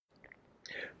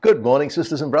Good morning,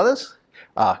 sisters and brothers.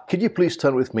 Could you please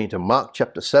turn with me to Mark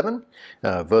chapter 7,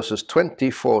 verses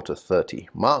 24 to 30.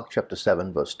 Mark chapter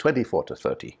 7, verse 24 to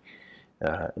 30.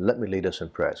 Let me lead us in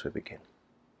prayer as we begin.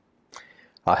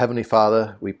 Our Heavenly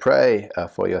Father, we pray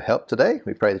for your help today.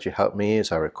 We pray that you help me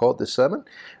as I record this sermon.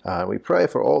 We pray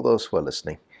for all those who are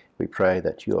listening. We pray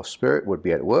that your Spirit would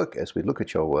be at work as we look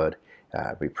at your word.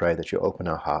 We pray that you open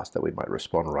our hearts that we might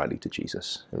respond rightly to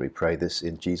Jesus. And we pray this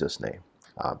in Jesus' name.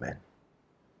 Amen.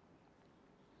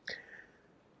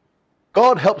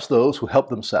 God helps those who help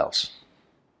themselves.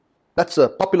 That's a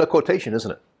popular quotation,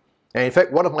 isn't it? And in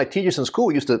fact, one of my teachers in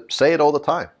school used to say it all the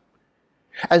time.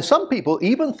 And some people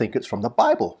even think it's from the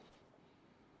Bible.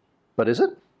 But is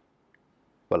it?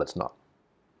 Well, it's not.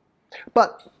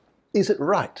 But is it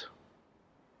right?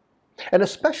 And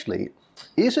especially,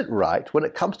 is it right when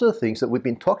it comes to the things that we've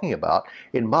been talking about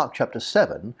in Mark chapter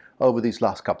 7 over these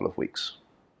last couple of weeks?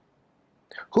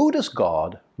 Who does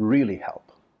God really help?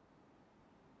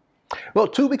 Well,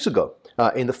 2 weeks ago,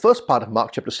 in the first part of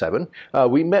Mark chapter 7,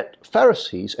 we met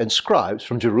Pharisees and scribes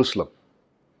from Jerusalem.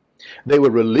 They were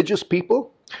religious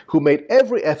people who made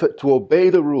every effort to obey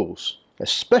the rules,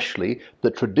 especially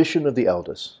the tradition of the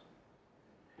elders.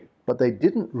 But they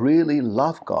didn't really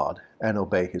love God and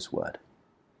obey His word.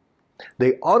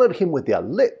 They honored Him with their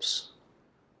lips,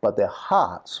 but their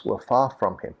hearts were far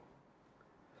from Him.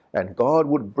 And God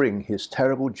would bring His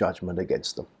terrible judgment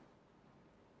against them.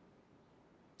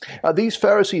 These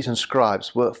Pharisees and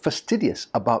scribes were fastidious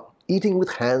about eating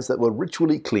with hands that were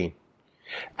ritually clean,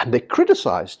 and they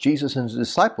criticized Jesus and His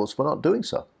disciples for not doing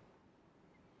so.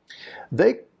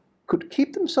 They could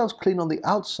keep themselves clean on the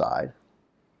outside,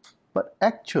 but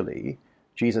actually,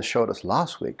 Jesus showed us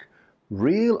last week,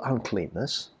 real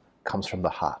uncleanness comes from the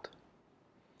heart.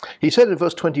 He said in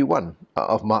verse 21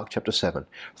 of Mark chapter 7,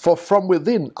 "For from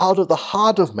within, out of the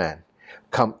heart of man,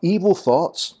 come evil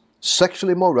thoughts, sexual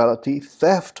immorality,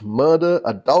 theft, murder,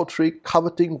 adultery,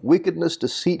 coveting, wickedness,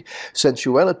 deceit,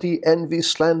 sensuality, envy,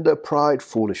 slander, pride,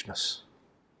 foolishness."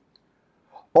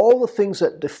 All the things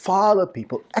that defile a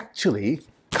people actually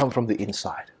come from the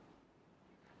inside.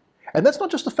 And that's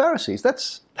not just the Pharisees,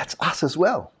 that's us as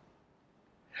well.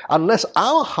 Unless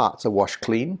our hearts are washed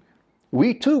clean,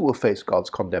 we too will face God's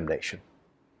condemnation.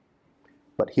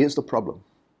 But here's the problem.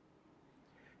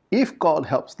 If God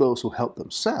helps those who help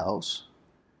themselves,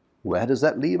 where does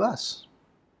that leave us?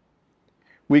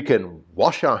 We can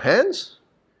wash our hands.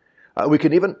 We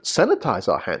can even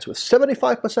sanitize our hands with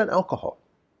 75% alcohol.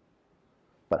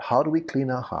 But how do we clean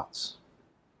our hearts?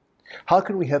 How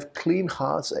can we have clean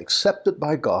hearts accepted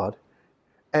by God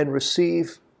and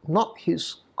receive not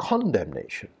His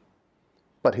condemnation,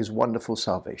 but His wonderful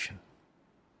salvation?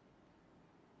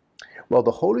 Well,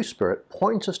 the Holy Spirit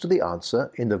points us to the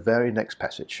answer in the very next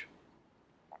passage.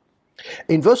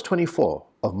 In verse 24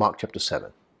 of Mark chapter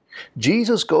 7,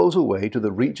 Jesus goes away to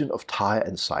the region of Tyre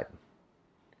and Sidon.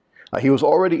 He was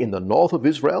already in the north of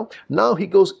Israel. Now he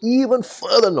goes even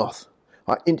further north,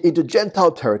 into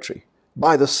Gentile territory,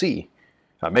 by the sea.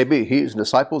 Maybe he and his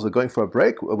disciples are going for a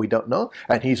break, we don't know.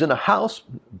 And he's in a house,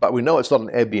 but we know it's not an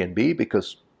Airbnb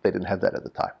because they didn't have that at the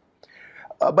time.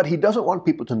 But he doesn't want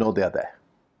people to know they're there.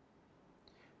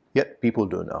 Yet people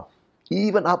do know.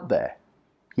 Even up there,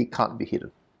 he can't be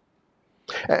hidden.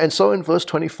 And so in verse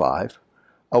 25,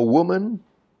 a woman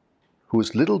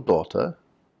whose little daughter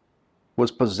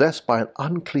was possessed by an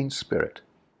unclean spirit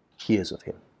hears of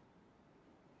him.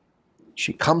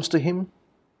 She comes to him.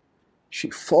 She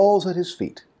falls at his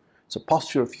feet. It's a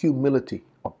posture of humility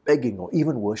or begging or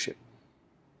even worship.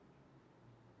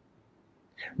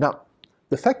 Now,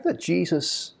 the fact that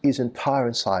Jesus is in Tyre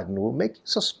and Sidon will make you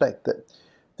suspect that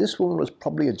this woman was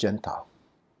probably a Gentile,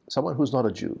 someone who's not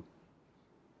a Jew.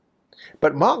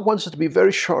 But Mark wants us to be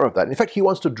very sure of that. In fact, he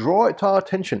wants to draw it to our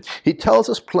attention. He tells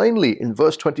us plainly in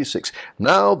verse 26,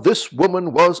 "Now this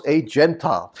woman was a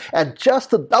Gentile." And just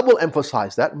to double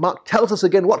emphasize that, Mark tells us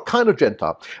again what kind of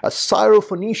Gentile, a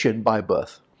Syrophoenician by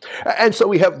birth. And so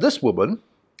we have this woman,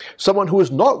 someone who is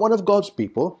not one of God's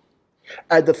people,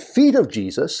 at the feet of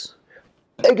Jesus,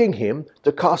 begging him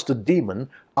to cast a demon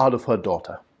out of her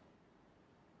daughter.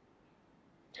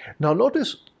 Now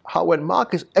notice how when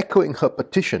Mark is echoing her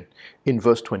petition in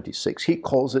verse 26, he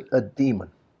calls it a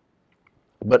demon.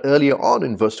 But earlier on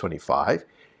in verse 25,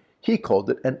 he called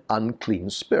it an unclean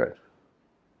spirit.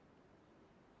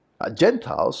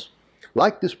 Gentiles,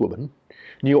 like this woman,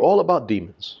 knew all about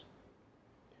demons.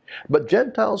 But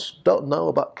Gentiles don't know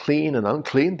about clean and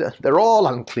unclean. They're all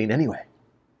unclean anyway.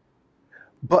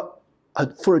 But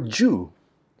for a Jew,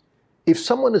 if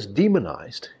someone is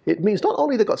demonized, it means not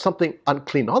only they've got something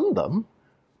unclean on them,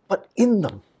 but in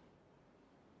them.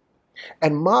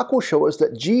 And Mark will show us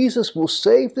that Jesus will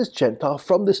save this Gentile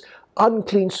from this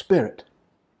unclean spirit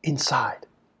inside.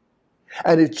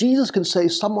 And if Jesus can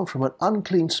save someone from an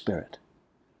unclean spirit,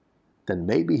 then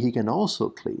maybe he can also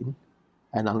clean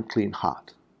an unclean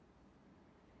heart.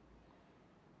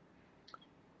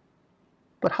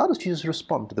 But how does Jesus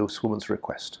respond to this woman's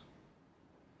request?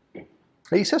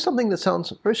 He says something that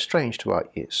sounds very strange to our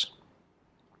ears.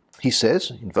 He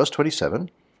says in verse 27,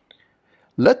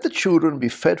 "Let the children be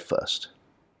fed first,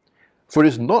 for it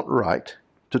is not right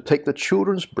to take the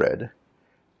children's bread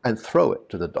and throw it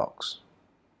to the dogs."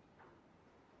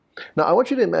 Now I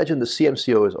want you to imagine the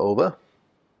CMCO is over,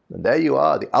 and there you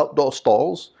are, the outdoor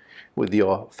stalls with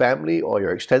your family or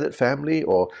your extended family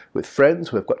or with friends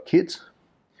who have got kids.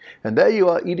 And there you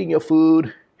are eating your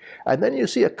food, and then you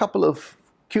see a couple of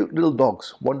cute little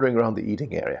dogs wandering around the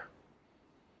eating area.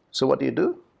 So what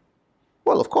do?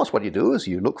 Well, of course, what you do is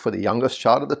you look for the youngest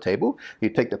child at the table, you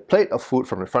take the plate of food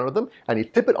from in front of them, and you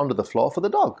tip it onto the floor for the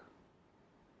dog.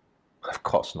 Of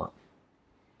course not.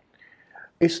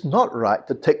 It's not right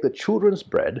to take the children's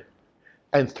bread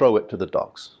and throw it to the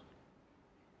dogs.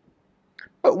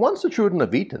 But once the children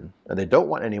have eaten and they don't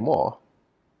want any more,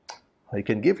 you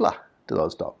can give to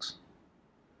those dogs.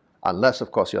 Unless,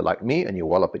 of course, you're like me and you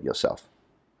wallop it yourself.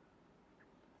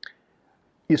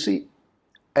 You see,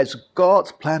 as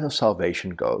God's plan of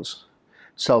salvation goes,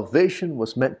 salvation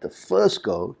was meant to first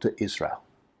go to Israel.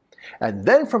 And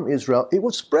then from Israel, it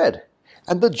would spread.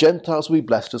 And the Gentiles will be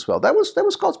blessed as well. That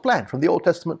was God's plan from the Old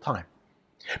Testament time.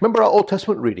 Remember our Old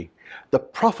Testament reading. The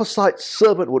prophesied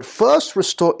servant would first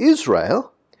restore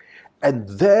Israel, and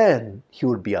then he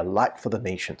would be a light for the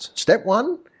nations. Step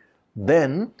one,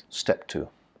 then step two.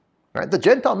 Right? The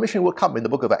Gentile mission will come in the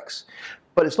book of Acts,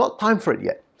 but it's not time for it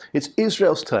yet. It's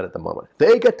Israel's turn at the moment.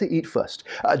 They get to eat first.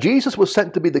 Jesus was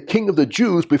sent to be the king of the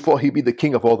Jews before he be the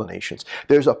king of all the nations.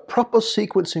 There's a proper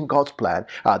sequence in God's plan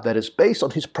that is based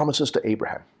on his promises to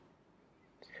Abraham.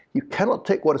 You cannot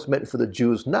take what is meant for the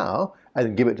Jews now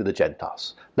and give it to the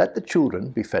Gentiles. Let the children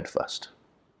be fed first.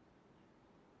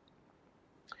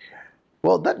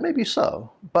 Well, that may be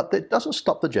so, but it doesn't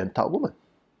stop the Gentile woman.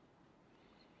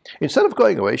 Instead of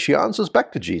going away, she answers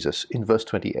back to Jesus in verse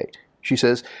 28. She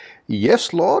says,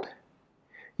 "Yes, Lord,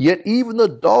 yet even the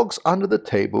dogs under the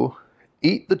table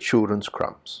eat the children's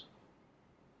crumbs."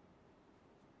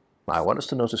 Now, I want us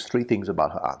to notice three things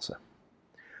about her answer.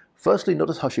 Firstly,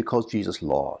 notice how she calls Jesus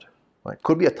Lord. Right?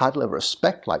 Could be a title of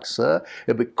respect like Sir.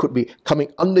 It could be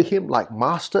coming under him like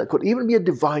Master. It could even be a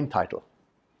divine title.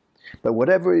 But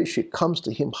whatever it is, she comes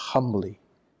to him humbly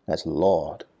as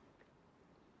Lord.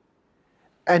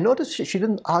 And notice she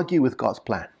didn't argue with God's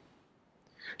plan.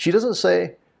 She doesn't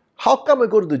say, "How come I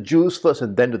go to the Jews first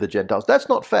and then to the Gentiles? That's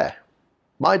not fair.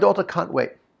 My daughter can't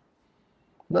wait."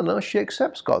 No, she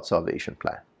accepts God's salvation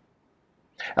plan.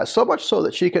 So much so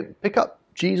that she can pick up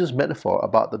Jesus' metaphor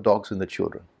about the dogs and the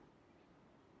children.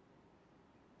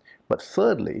 But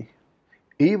thirdly,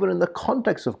 even in the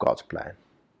context of God's plan,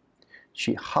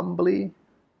 she humbly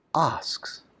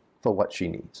asks for what she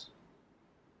needs.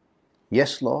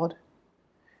 "Yes, Lord,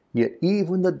 yet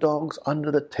even the dogs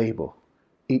under the table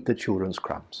eat the children's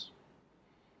crumbs."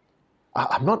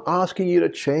 I'm not asking you to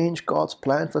change God's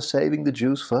plan for saving the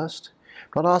Jews first.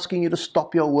 I'm not asking you to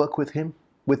stop your work with them.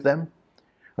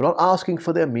 I'm not asking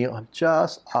for their meal. I'm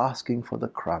just asking for the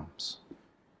crumbs.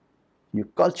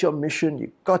 You've got your mission,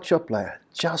 you've got your plan.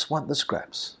 Just want the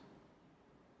scraps.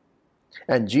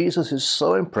 And Jesus is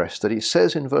so impressed that he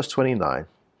says in verse 29,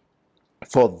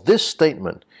 "For this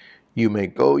statement you may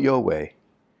go your way.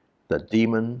 The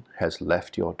demon has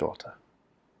left your daughter."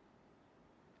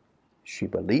 She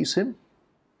believes him,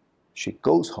 she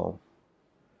goes home,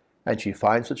 and she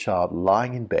finds the child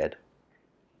lying in bed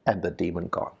and the demon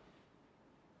gone.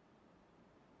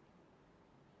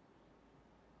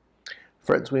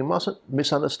 Friends, we mustn't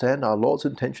misunderstand our Lord's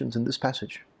intentions in this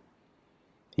passage.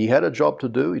 He had a job to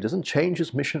do. He doesn't change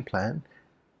his mission plan,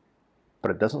 but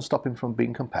it doesn't stop him from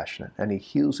being compassionate, and he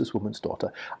heals this woman's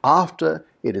daughter after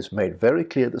it is made very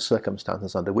clear the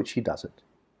circumstances under which he does it.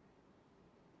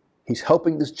 He's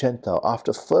helping this Gentile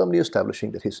after firmly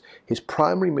establishing that his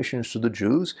primary mission is to the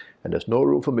Jews, and there's no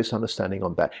room for misunderstanding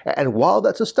on that. And while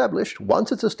that's established,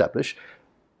 once it's established,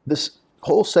 this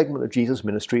whole segment of Jesus'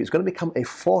 ministry is going to become a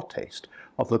foretaste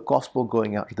of the gospel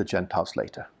going out to the Gentiles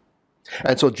later.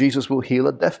 And so Jesus will heal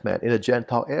a deaf man in a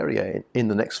Gentile area in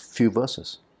the next few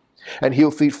verses. And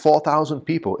he'll feed 4,000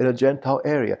 people in a Gentile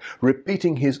area,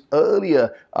 repeating his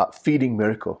earlier feeding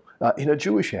miracle in a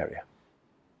Jewish area.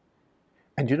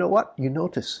 And you know what? You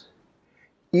notice,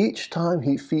 each time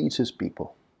he feeds his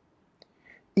people,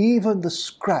 even the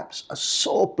scraps are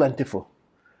so plentiful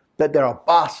that there are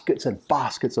baskets and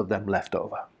baskets of them left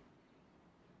over.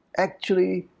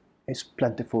 Actually, it's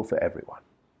plentiful for everyone.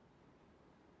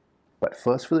 But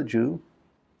first for the Jew,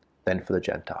 then for the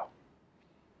Gentile,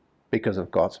 because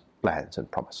of God's plans and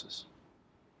promises.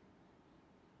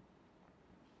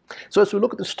 So as we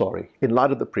look at the story in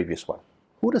light of the previous one,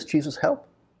 who does Jesus help?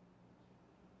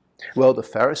 Well, the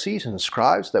Pharisees and the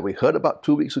scribes that we heard about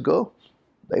 2 weeks ago,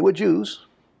 they were Jews,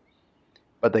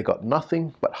 but they got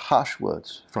nothing but harsh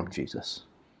words from Jesus.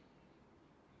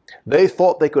 They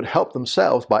thought they could help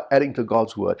themselves by adding to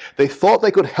God's word. They thought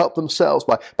they could help themselves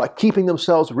by keeping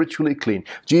themselves ritually clean.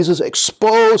 Jesus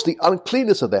exposed the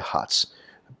uncleanness of their hearts,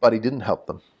 but he didn't help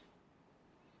them.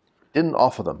 Didn't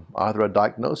offer them either a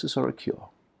diagnosis or a cure.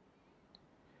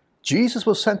 Jesus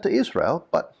was sent to Israel,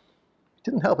 but he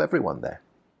didn't help everyone there.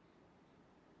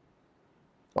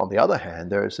 On the other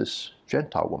hand, there is this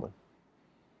Gentile woman,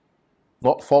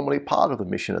 not formally part of the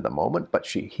mission at the moment, but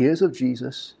she hears of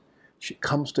Jesus, she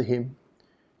comes to him,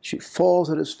 she falls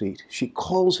at his feet, she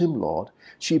calls him Lord,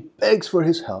 she begs for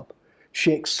his help,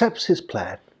 she accepts his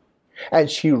plan, and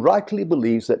she rightly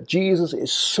believes that Jesus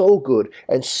is so good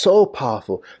and so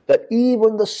powerful that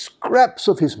even the scraps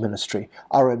of his ministry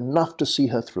are enough to see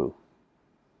her through.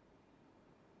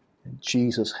 And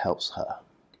Jesus helps her.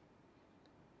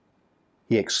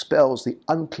 He expels the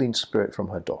unclean spirit from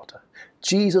her daughter.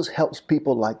 Jesus helps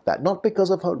people like that, not because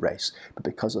of her race, but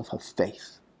because of her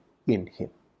faith in him.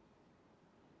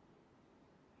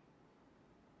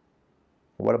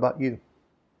 What about you?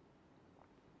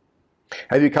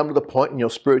 Have you come to the point in your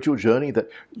spiritual journey that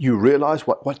you realize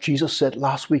what Jesus said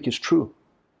last week is true?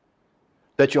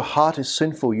 That your heart is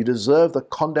sinful, you deserve the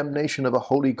condemnation of a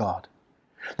holy God.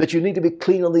 That you need to be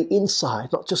clean on the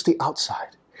inside, not just the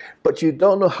outside. But you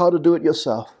don't know how to do it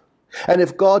yourself. And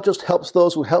if God just helps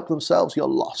those who help themselves, you're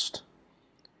lost.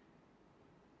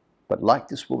 But like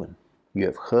this woman, you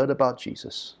have heard about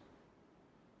Jesus.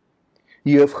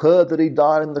 You have heard that he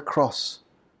died on the cross,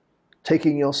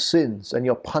 taking your sins and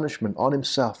your punishment on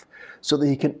himself so that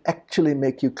he can actually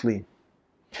make you clean.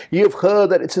 You have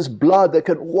heard that it's his blood that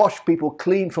can wash people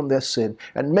clean from their sin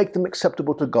and make them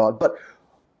acceptable to God. But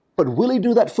will he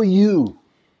do that for you?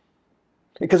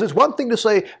 Because it's one thing to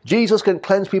say Jesus can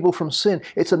cleanse people from sin.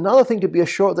 It's another thing to be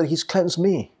assured that he's cleansed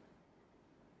me.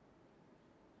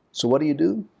 So what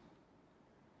do?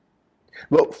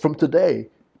 Well, from today,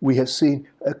 we have seen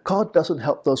God doesn't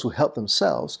help those who help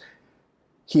themselves.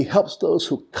 He helps those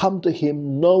who come to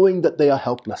him knowing that they are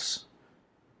helpless.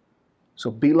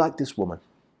 So be like this woman.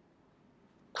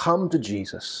 Come to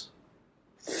Jesus.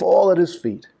 Fall at his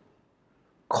feet.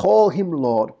 Call him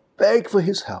Lord. Beg for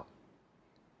his help.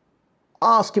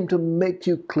 Ask him to make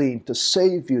you clean, to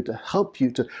save you, to help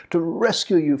you, to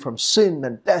rescue you from sin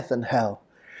and death and hell.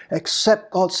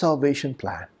 Accept God's salvation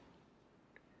plan.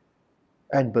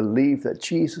 And believe that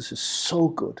Jesus is so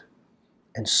good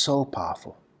and so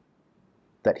powerful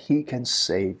that he can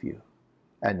save you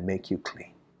and make you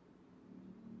clean.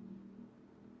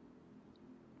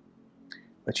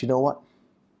 But you know what?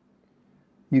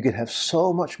 You can have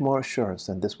so much more assurance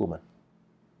than this woman.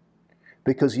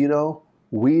 Because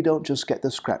we don't just get the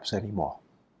scraps anymore.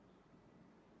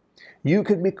 You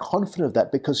can be confident of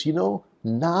that because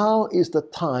now is the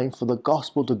time for the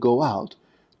gospel to go out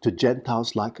to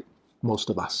Gentiles like most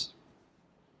of us.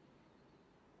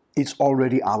 It's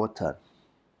already our turn.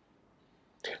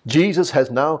 Jesus has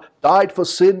now died for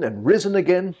sin and risen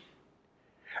again.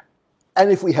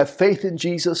 And if we have faith in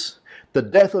Jesus, the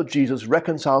death of Jesus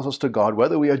reconciles us to God,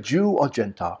 whether we are Jew or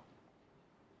Gentile.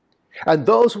 And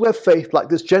those who have faith, like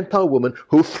this Gentile woman,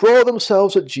 who throw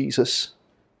themselves at Jesus,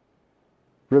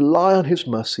 rely on his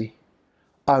mercy,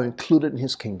 are included in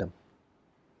his kingdom.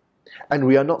 And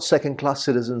we are not second-class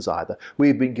citizens either.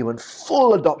 We've been given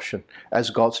full adoption as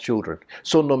God's children.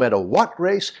 So no matter what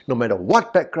race, no matter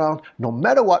what background, no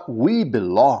matter what, we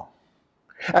belong.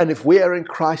 And if we are in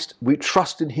Christ, we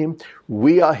trust in him,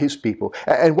 we are his people.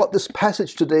 And what this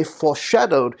passage today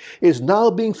foreshadowed is now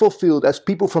being fulfilled as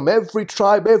people from every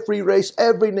tribe, every race,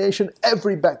 every nation,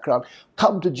 every background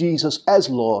come to Jesus as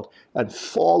Lord and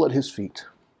fall at his feet.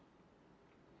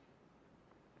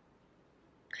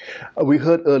 We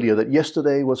heard earlier that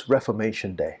yesterday was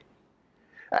Reformation Day.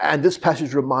 And this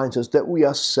passage reminds us that we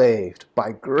are saved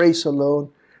by grace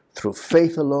alone, through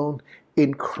faith alone,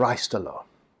 in Christ alone.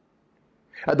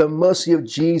 And the mercy of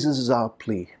Jesus is our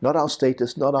plea, not our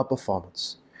status, not our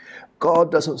performance.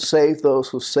 God doesn't save those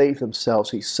who save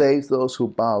themselves. He saves those who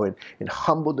bow in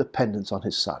humble dependence on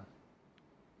his Son.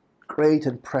 Great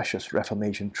and precious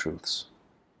Reformation truths.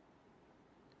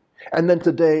 And then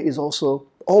today is also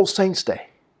All Saints' Day.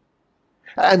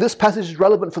 And this passage is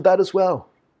relevant for that as well.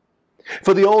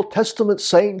 For the Old Testament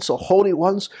saints or holy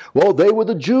ones, well, they were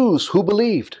the Jews who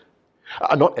believed.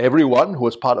 Not everyone who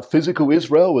was part of physical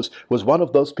Israel was one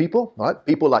of those people, right?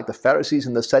 People like the Pharisees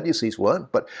and the Sadducees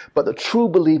weren't, but the true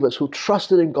believers who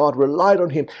trusted in God, relied on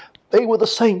Him, they were the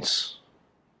saints.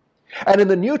 And in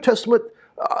the New Testament,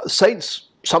 saints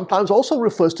sometimes also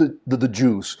refers to the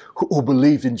Jews who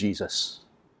believed in Jesus.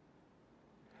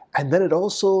 And then it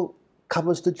also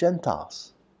covers the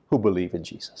Gentiles who believe in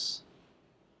Jesus.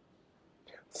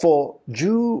 For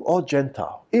Jew or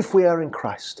Gentile, if we are in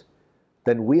Christ,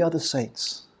 then we are the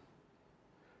saints.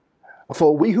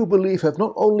 For we who believe have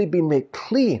not only been made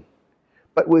clean,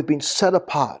 but we've been set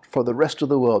apart for the rest of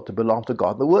the world to belong to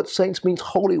God. The word saints means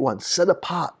holy ones, set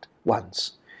apart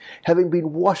ones. Having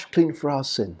been washed clean for our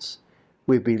sins,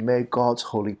 we've been made God's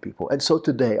holy people. And so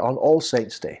today, on All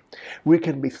Saints' Day, we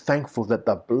can be thankful that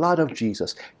the blood of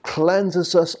Jesus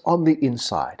cleanses us on the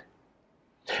inside.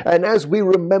 And as we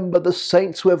remember the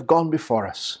saints who have gone before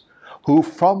us, who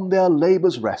from their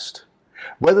labors rest,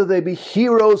 whether they be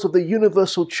heroes of the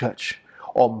universal church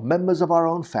or members of our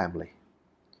own family,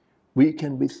 we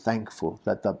can be thankful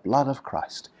that the blood of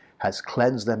Christ has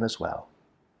cleansed them as well.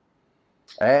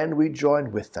 And we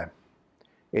join with them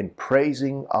in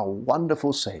praising our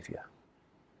wonderful Savior,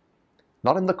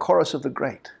 not in the chorus of the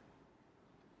great,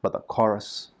 but the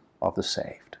chorus of the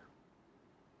saved.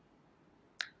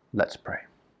 Let's pray.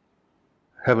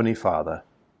 Heavenly Father,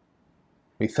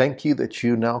 we thank you that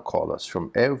you now call us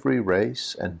from every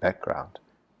race and background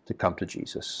to come to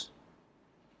Jesus.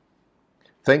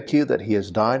 Thank you that He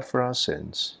has died for our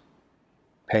sins,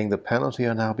 paying the penalty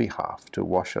on our behalf to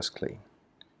wash us clean.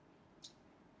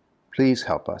 Please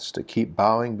help us to keep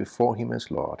bowing before Him as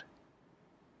Lord,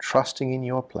 trusting in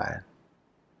your plan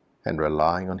and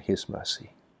relying on His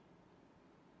mercy.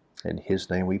 In His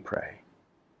name we pray.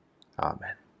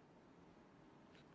 Amen.